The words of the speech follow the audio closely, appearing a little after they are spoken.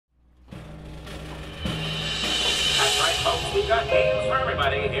We've got games for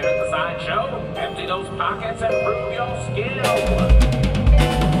everybody here at the sideshow. Empty those pockets and prove your skill.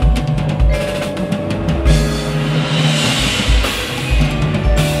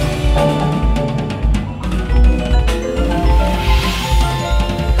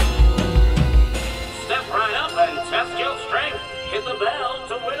 Hit the bell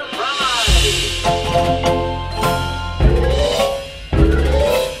to win a prize!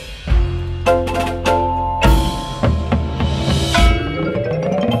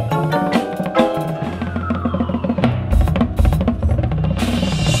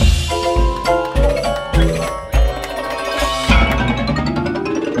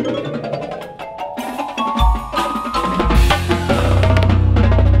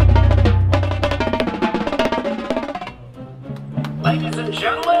 Ladies and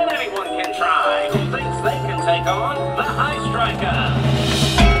gentlemen, anyone can try. Who thinks they can take on the High Striker?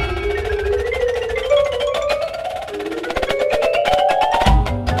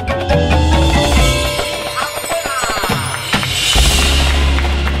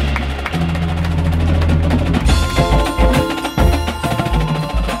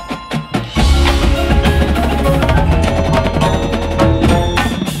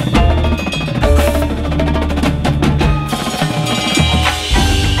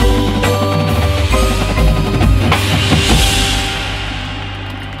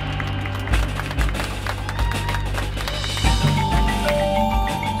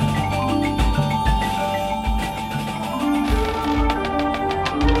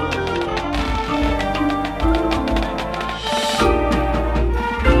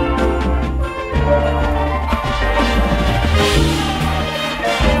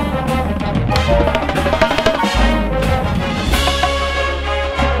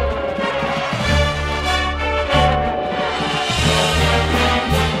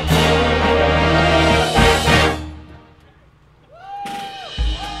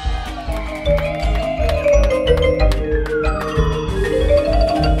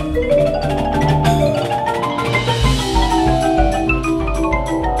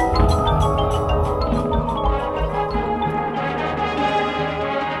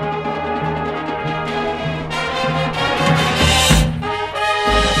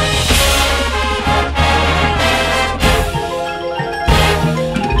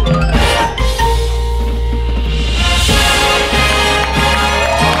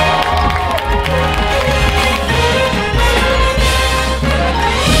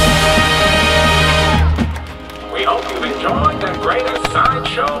 We hope you've enjoyed the greatest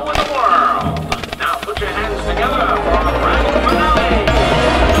sideshow in the world.